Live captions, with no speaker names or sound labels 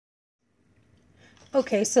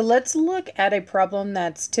Okay, so let's look at a problem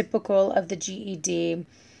that's typical of the GED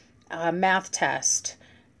math test.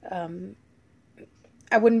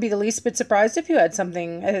 I wouldn't be the least bit surprised if you had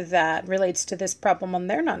something that relates to this problem on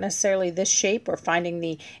there, not necessarily this shape or finding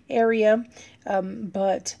the area,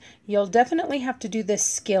 but you'll definitely have to do this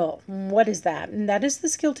skill. What is that? And that is the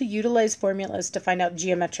skill to utilize formulas to find out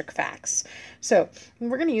geometric facts. So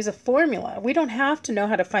we're going to use a formula. We don't have to know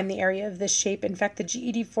how to find the area of this shape. In fact, the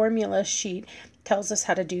GED formula sheet tells us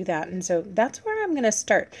how to do that. And so that's where I'm going to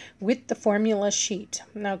start with the formula sheet.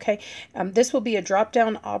 Okay, this will be a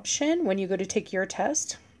drop-down option when you go to take your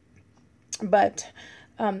test. But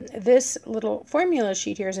this little formula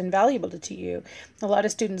sheet here is invaluable to you. A lot of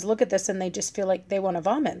students look at this and they just feel like they want to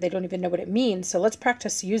vomit. They don't even know what it means. So let's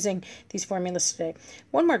practice using these formulas today.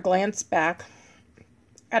 One more glance back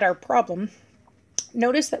at our problem.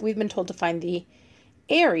 Notice that we've been told to find the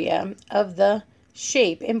area of the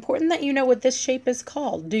shape. Important that you know what this shape is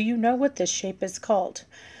called. Do you know what this shape is called?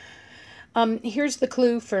 Here's the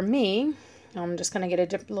clue for me. I'm just going to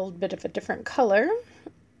get a little bit of a different color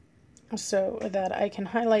so that I can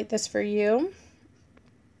highlight this for you.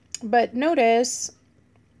 But notice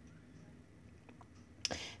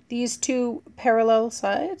these two parallel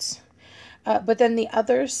sides. But then the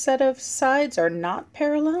other set of sides are not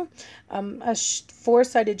parallel. A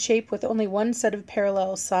four-sided shape with only one set of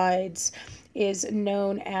parallel sides is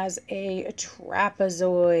known as a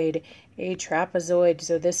trapezoid. A trapezoid.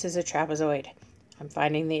 So this is a trapezoid. I'm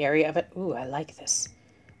finding the area of it. Ooh, I like this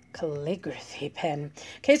calligraphy pen.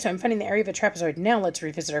 Okay, so I'm finding the area of a trapezoid. Now let's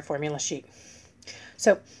revisit our formula sheet.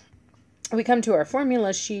 So we come to our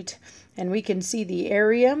formula sheet and we can see the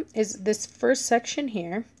area is this first section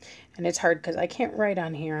here. And it's hard because I can't write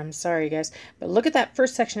on here. I'm sorry, guys. But look at that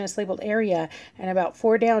first section. It's labeled area. And about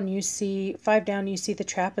 5 down, you see the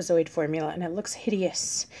trapezoid formula. And it looks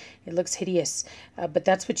hideous. It looks hideous. But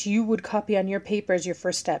that's what you would copy on your paper as your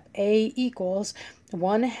first step. A equals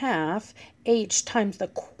 1/2 h times the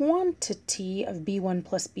quantity of B1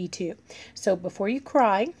 plus B2. So before you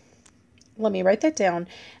cry, let me write that down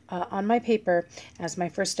on my paper as my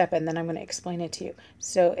first step. And then I'm going to explain it to you.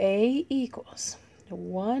 So A equals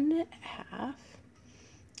 1/2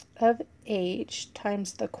 of h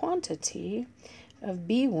times the quantity of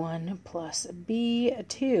B1 plus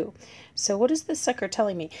B2. So what is this sucker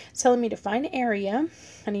telling me? It's telling me to find area.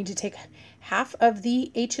 I need to take half of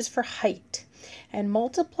the h's for height and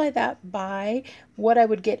multiply that by what I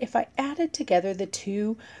would get if I added together the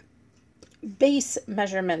two base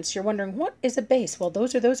measurements. You're wondering, what is a base? Well,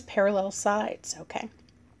 those are those parallel sides, okay?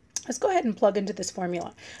 Let's go ahead and plug into this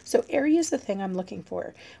formula. So area is the thing I'm looking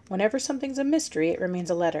for. Whenever something's a mystery, it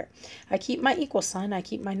remains a letter. I keep my equal sign, I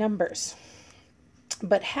keep my numbers.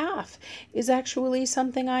 But half is actually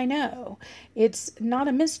something I know. It's not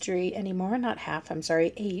a mystery anymore, not half, I'm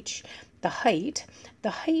sorry, h. The height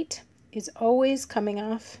is always coming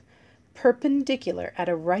off perpendicular at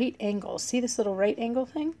a right angle. See this little right angle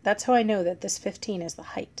thing? That's how I know that this 15 is the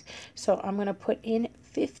height. So I'm going to put in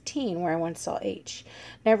 15 where I once saw h.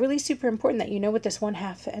 Now, really super important that you know what this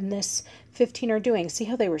 1/2 and this 15 are doing. See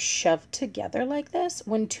how they were shoved together like this?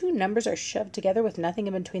 When two numbers are shoved together with nothing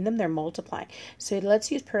in between them, they're multiplying. So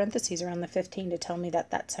let's use parentheses around the 15 to tell me that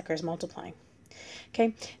that sucker is multiplying.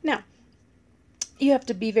 Okay, now you have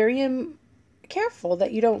to be very careful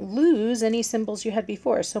that you don't lose any symbols you had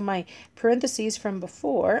before. So my parentheses from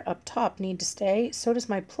before up top need to stay. So does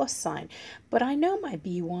my plus sign. But I know my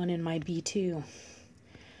B1 and my B2.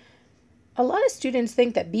 A lot of students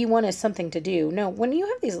think that B1 is something to do. No, when you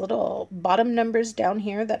have these little bottom numbers down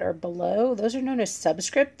here that are below, those are known as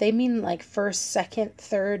subscript. They mean like first, second,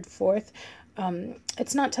 third, fourth.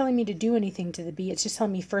 It's not telling me to do anything to the B. It's just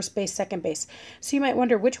telling me first base, second base. So you might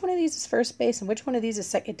wonder which one of these is first base and which one of these is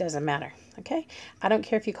second. It doesn't matter, okay? I don't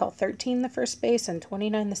care if you call 13 the first base and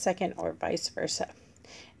 29 the second or vice versa.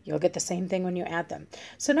 You'll get the same thing when you add them.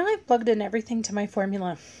 So now I've plugged in everything to my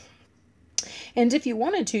formula. And if you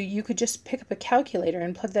wanted to, you could just pick up a calculator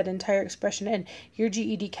and plug that entire expression in. Your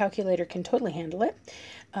GED calculator can totally handle it.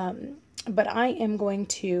 But I am going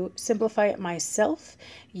to simplify it myself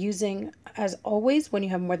using, as always, when you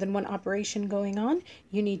have more than one operation going on,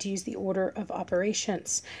 you need to use the order of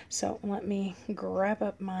operations. So let me grab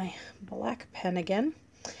up my black pen again.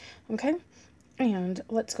 Okay, and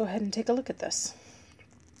let's go ahead and take a look at this.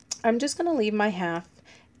 I'm just going to leave my half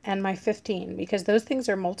and my 15 because those things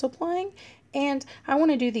are multiplying, and I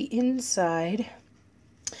want to do the inside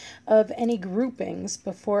of any groupings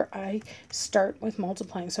before I start with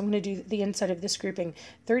multiplying. So I'm going to do the inside of this grouping.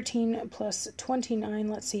 13 plus 29,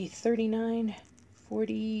 let's see, 39,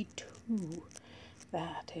 42.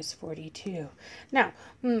 That is 42. Now,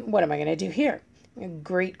 what am I going to do here? A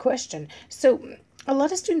great question. So a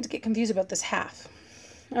lot of students get confused about this half.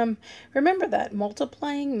 Remember that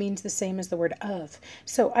multiplying means the same as the word of.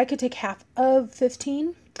 So I could take half of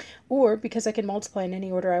 15, or because I can multiply in any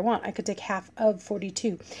order I want, I could take half of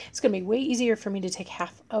 42. It's going to be way easier for me to take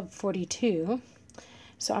half of 42.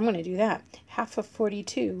 So I'm going to do that. Half of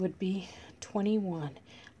 42 would be 21.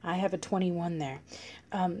 I have a 21 there.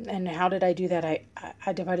 And how did I do that?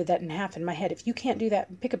 I divided that in half in my head. If you can't do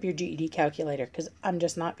that, pick up your GED calculator, because I'm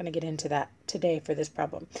just not going to get into that today for this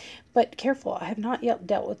problem. But careful, I have not yet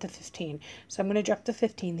dealt with the 15. So I'm going to drop the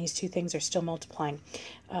 15. These two things are still multiplying.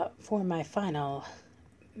 For my final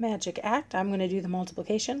magic act, I'm going to do the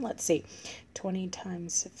multiplication. Let's see. 20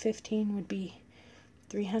 times 15 would be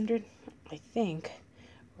 300. I think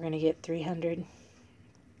we're going to get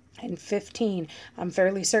 315. I'm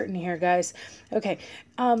fairly certain here, guys. Okay,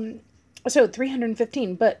 so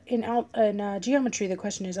 315, but in geometry, the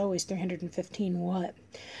question is always 315 what?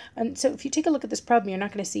 And so if you take a look at this problem, you're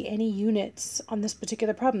not going to see any units on this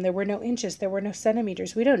particular problem. There were no inches, there were no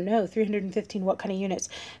centimeters. We don't know 315 what kind of units.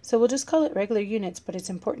 So we'll just call it regular units, but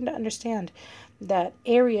it's important to understand that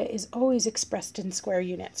area is always expressed in square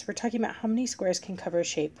units. We're talking about how many squares can cover a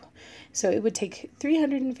shape. So it would take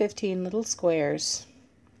 315 little squares,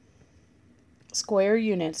 square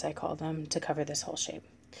units I call them, to cover this whole shape.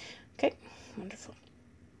 Okay, wonderful.